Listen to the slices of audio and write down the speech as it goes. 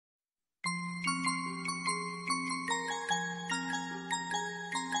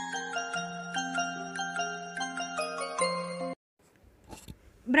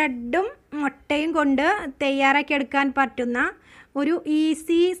ബ്രെഡും മുട്ടയും കൊണ്ട് തയ്യാറാക്കിയെടുക്കാൻ പറ്റുന്ന ഒരു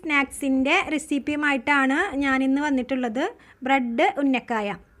ഈസി സ്നാക്സിൻ്റെ റെസിപ്പിയുമായിട്ടാണ് ഞാനിന്ന് വന്നിട്ടുള്ളത്. ബ്രെഡ് ഉന്നക്കായ.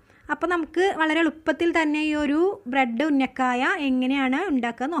 അപ്പോൾ നമുക്ക് വളരെ എളുപ്പത്തിൽ തന്നെ ഈ ഒരു ബ്രെഡ് ഉന്നക്കായ എങ്ങനെയാണ്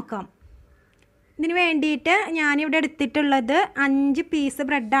ഉണ്ടാക്കുക നോക്കാം. ഇതിന് വേണ്ടിയിട്ട് ഞാനിവിടെ എടുത്തിട്ടുള്ളത് 5 പീസ്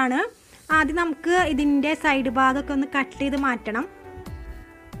ബ്രെഡാണ്. ആദ്യം നമുക്ക് ഇതിൻ്റെ സൈഡ് ഭാഗമൊക്കെ ഒന്ന് കട്ട് ചെയ്ത് മാറ്റണം.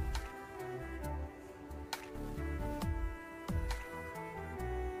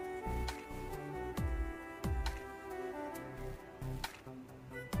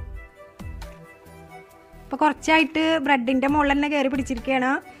 ഇപ്പോൾ കുറച്ചായിട്ട് ബ്രെഡിൻ്റെ മുകളിൽ തന്നെ കയറി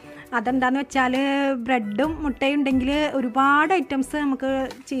പിടിച്ചിരിക്കുകയാണ്. അതെന്താണെന്ന് വെച്ചാൽ ബ്രെഡും മുട്ടയും ഉണ്ടെങ്കിൽ ഒരുപാട് ഐറ്റംസ് നമുക്ക്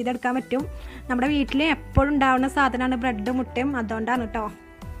ചെയ്തെടുക്കാൻ പറ്റും. നമ്മുടെ വീട്ടിൽ എപ്പോഴും ഉണ്ടാവുന്ന സാധനമാണ് ബ്രെഡും മുട്ടയും, അതുകൊണ്ടാണ് കേട്ടോ.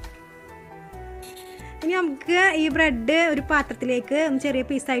 ഇനി നമുക്ക് ഈ ബ്രെഡ് ഒരു പാത്രത്തിലേക്ക് ഒന്ന് ചെറിയ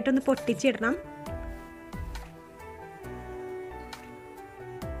പീസായിട്ടൊന്ന് പൊട്ടിച്ചിടണം.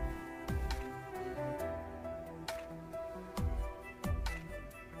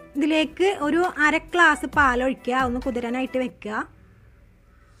 ഇതിലേക്ക് ഒരു 1/2 ഗ്ലാസ് പാലൊഴിക്കുക, ഒന്ന് കുതിരാനായിട്ട് വെക്കുക.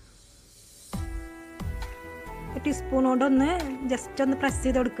 ടീസ്പൂൺ കൊണ്ടൊന്ന് ജസ്റ്റ് ഒന്ന് പ്രസ്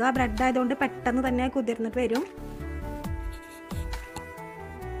ചെയ്ത് കൊടുക്കുക. ബ്രെഡ് ആയതുകൊണ്ട് പെട്ടെന്ന് തന്നെ കുതിർന്നിട്ട് വരും.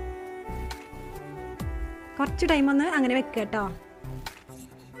 കുറച്ച് ടൈം ഒന്ന് അങ്ങനെ വെക്കുക കേട്ടോ.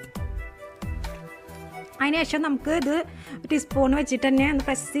 അതിനുശേഷം നമുക്ക് ഇത് ടീസ്പൂൺ വെച്ചിട്ട് തന്നെ ഒന്ന്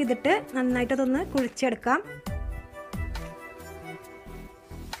പ്രസ് ചെയ്തിട്ട് നന്നായിട്ട് അതൊന്ന് കുഴിച്ചെടുക്കാം.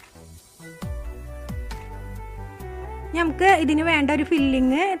 നമുക്ക് ഇതിന് വേണ്ട ഒരു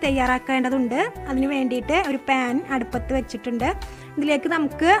ഫില്ലിങ് തയ്യാറാക്കേണ്ടതുണ്ട്. അതിന് വേണ്ടിയിട്ട് ഒരു പാൻ അടുപ്പത്ത് വെച്ചിട്ടുണ്ട്. ഇതിലേക്ക്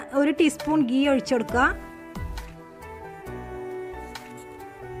നമുക്ക് 1 ടീസ്പൂൺ ഗീ ഒഴിച്ചു കൊടുക്കുക.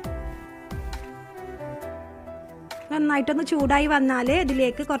 നന്നായിട്ടൊന്ന് ചൂടായി വന്നാൽ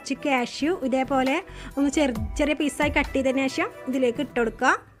ഇതിലേക്ക് കുറച്ച് കാഷ്യൂ ഇതേപോലെ ഒന്ന് ചെറിയ പീസായി കട്ട് ചെയ്തതിന് ശേഷം ഇതിലേക്ക് ഇട്ട്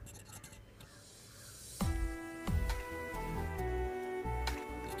കൊടുക്കുക.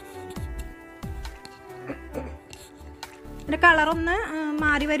 ഇതിൻ്റെ കളറൊന്ന്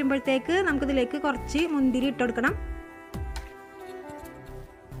മാറി വരുമ്പോഴത്തേക്ക് നമുക്കിതിലേക്ക് കുറച്ച് മുന്തിരി ഇട്ട് കൊടുക്കണം.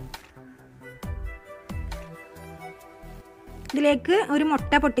 ഇതിലേക്ക് ഒരു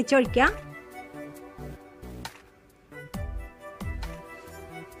മുട്ട പൊട്ടിച്ചൊഴിക്കാം.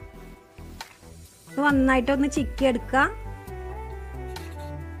 നന്നായിട്ടൊന്ന് ചിക്കി എടുക്കുക.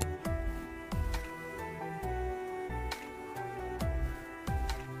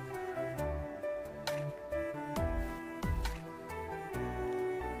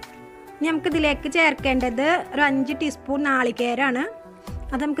 നമുക്കിതിലേക്ക് ചേർക്കേണ്ടത് ഒരു 5 ടീസ്പൂൺ നാളികേരമാണ്.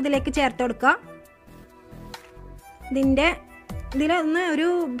 അത് നമുക്കിതിലേക്ക് ചേർത്ത് കൊടുക്കാം. ഇതിലൊന്ന് ഒരു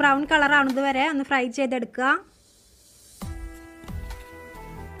ബ്രൗൺ കളറാവുന്നത് വരെ ഒന്ന് ഫ്രൈ ചെയ്തെടുക്കുക.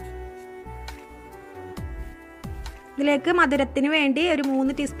 ഇതിലേക്ക് മധുരത്തിന് വേണ്ടി ഒരു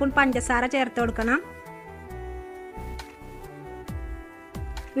 3 ടീസ്പൂൺ പഞ്ചസാര ചേർത്ത് കൊടുക്കണം.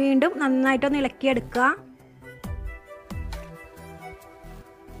 വീണ്ടും നന്നായിട്ടൊന്ന് ഇളക്കിയെടുക്കുക.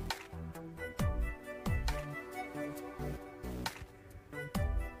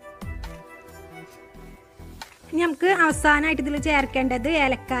 ഇനി നമുക്ക് അവസാനമായിട്ട് ഇതിൽ ചേർക്കേണ്ടത്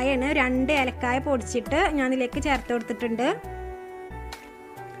ഏലക്കായാണ്. 2 ഏലക്കായ പൊടിച്ചിട്ട് ഞാൻ ഇതിലേക്ക് ചേർത്ത് കൊടുത്തിട്ടുണ്ട്.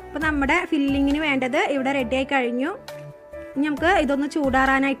 അപ്പോൾ നമ്മുടെ ഫില്ലിങ്ങിന് വേണ്ടത് ഇവിടെ റെഡിയായി കഴിഞ്ഞു. ഇനി നമുക്ക് ഇതൊന്ന്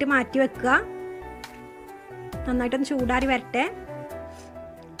ചൂടാറാനായിട്ട് മാറ്റി വെക്കുക. നന്നായിട്ടൊന്ന് ചൂടാറി വരട്ടെ.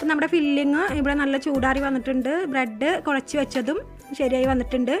 അപ്പം നമ്മുടെ ഫില്ലിങ് ഇവിടെ നല്ല ചൂടാറി വന്നിട്ടുണ്ട്. ബ്രെഡ് കുഴച്ച് വെച്ചതും ശരിയായി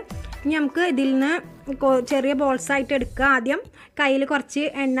വന്നിട്ടുണ്ട്. ഇനി നമുക്ക് ഇതിൽ നിന്ന് ചെറിയ ബോൾസായിട്ട് എടുക്കുക. ആദ്യം കയ്യിൽ കുറച്ച്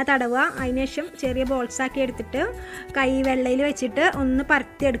എണ്ണ തടവുക. അതിനുശേഷം ചെറിയ ബോൾസാക്കി എടുത്തിട്ട് കൈ വെള്ളയിൽ വെച്ചിട്ട് ഒന്ന്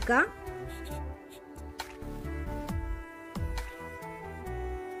പരത്തിയെടുക്കുക.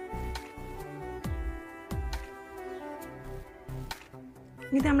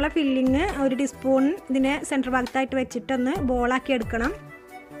 ഇത് നമ്മളെ ഫില്ലിങ് 1 ടീസ്പൂൺ ഇതിൻ്റെ സെൻറ്റർ ഭാഗത്തായിട്ട് വെച്ചിട്ടൊന്ന് ബോളാക്കി എടുക്കണം.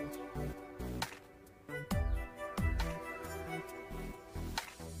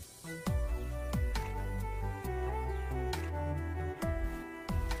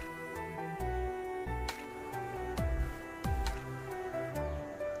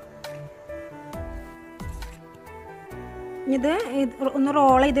 ഇത് ഒന്ന്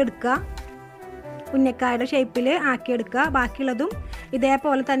റോൾ ചെയ്തെടുക്കുക. ഉന്നക്കായുടെ ഷേപ്പിൽ ആക്കിയെടുക്കുക. ബാക്കിയുള്ളതും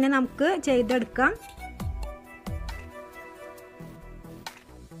ഇതേപോലെ തന്നെ നമുക്ക് ചെയ്തെടുക്കാം.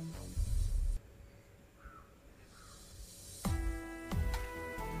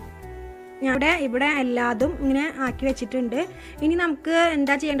 ഇവിടെ എല്ലാതും ഇങ്ങനെ ആക്കി വെച്ചിട്ടുണ്ട്. ഇനി നമുക്ക്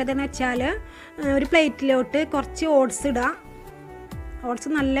എന്താ ചെയ്യേണ്ടതെന്ന് വെച്ചാൽ ഒരു പ്ലേറ്റിലോട്ട് കുറച്ച് ഓട്സ് ഇടുക. ഓട്സ്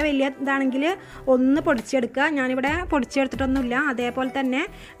നല്ല വലിയ ഇതാണെങ്കിൽ ഒന്ന് പൊടിച്ചെടുക്കുക. ഞാനിവിടെ പൊടിച്ചെടുത്തിട്ടൊന്നുമില്ല. അതേപോലെ തന്നെ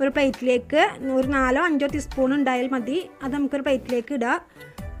ഒരു പ്ലേറ്റിലേക്ക് ഒരു 4-5 ടീസ്പൂൺ ഉണ്ടായാൽ മതി. അത് നമുക്കൊരു പ്ലേറ്റിലേക്ക് ഇടുക.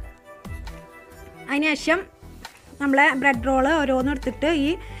 അതിനുശേഷം നമ്മളെ ബ്രെഡ് റോള് ഓരോന്നും എടുത്തിട്ട് ഈ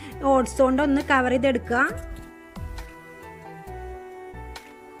ഓട്സ് കൊണ്ട് ഒന്ന് കവർ ചെയ്തെടുക്കുക.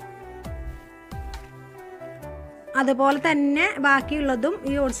 അതുപോലെ തന്നെ ബാക്കിയുള്ളതും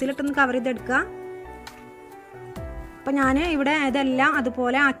ഈ ഓട്സിലിട്ടൊന്ന് കവർ ചെയ്തെടുക്കുക. അപ്പോൾ ഞാൻ ഇവിടെ ഇതെല്ലാം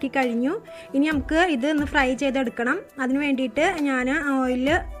അതുപോലെ ആക്കി കഴിഞ്ഞു. ഇനി നമുക്ക് ഇത് ഒന്ന് ഫ്രൈ ചെയ്തെടുക്കണം. അതിന് വേണ്ടിയിട്ട് ഞാൻ ഓയിൽ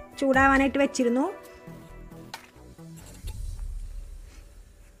ചൂടാവാനായിട്ട് വെച്ചിരുന്നു.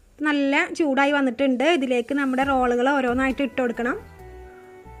 നല്ല ചൂടായി വന്നിട്ടുണ്ട്. ഇതിലേക്ക് നമ്മുടെ റോളുകൾ ഓരോന്നായിട്ട് ഇട്ട് കൊടുക്കണം.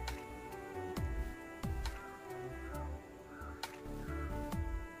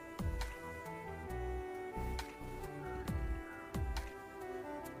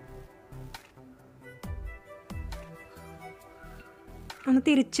 ഒന്ന്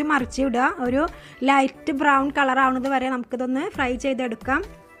തിരിച്ച് മറിച്ച് ഇടുക. ഒരു ലൈറ്റ് ബ്രൗൺ കളർ ആവുന്നത് വരെ നമുക്കിതൊന്ന് ഫ്രൈ ചെയ്തെടുക്കാം.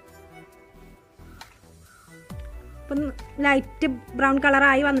 അപ്പം ലൈറ്റ് ബ്രൗൺ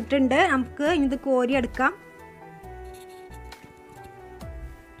കളറായി വന്നിട്ടുണ്ട്. നമുക്ക് ഇത് കോരിയെടുക്കാം.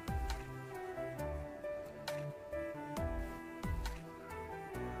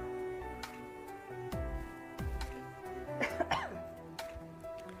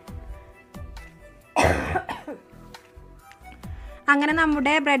 അങ്ങനെ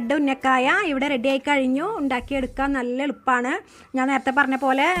നമ്മുടെ ബ്രെഡ് ഉന്നക്കായ ഇവിടെ റെഡി ആയി കഴിഞ്ഞു. ഉണ്ടാക്കിയെടുക്കാൻ നല്ല എളുപ്പമാണ്. ഞാൻ നേരത്തെ പറഞ്ഞ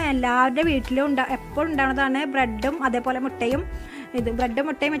പോലെ എല്ലാവരുടെ വീട്ടിലും എപ്പോഴും ഉണ്ടാകുന്നതാണ് ബ്രെഡും അതേപോലെ മുട്ടയും. ഇത് ബ്രെഡും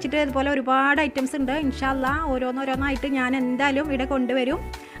മുട്ടയും വെച്ചിട്ട് ഇതുപോലെ ഒരുപാട് ഐറ്റംസ് ഉണ്ട്. ഇൻഷാ അല്ലാഹ് ഓരോന്നോരോന്നായിട്ട് ഞാൻ എന്തായാലും ഇവിടെ കൊണ്ടുവരും.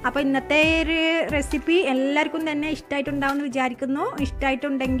 അപ്പോൾ ഇന്നത്തെ ഒരു റെസിപ്പി എല്ലാവർക്കും തന്നെ ഇഷ്ടമായിട്ടുണ്ടാവുമെന്ന് വിചാരിക്കുന്നു.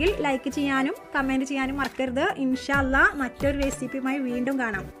 ഇഷ്ടമായിട്ടുണ്ടെങ്കിൽ ലൈക്ക് ചെയ്യാനും കമൻറ്റ് ചെയ്യാനും മറക്കരുത്. ഇൻഷാ അല്ലാഹ് മറ്റൊരു റെസിപ്പിയുമായി വീണ്ടും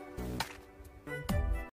കാണാം.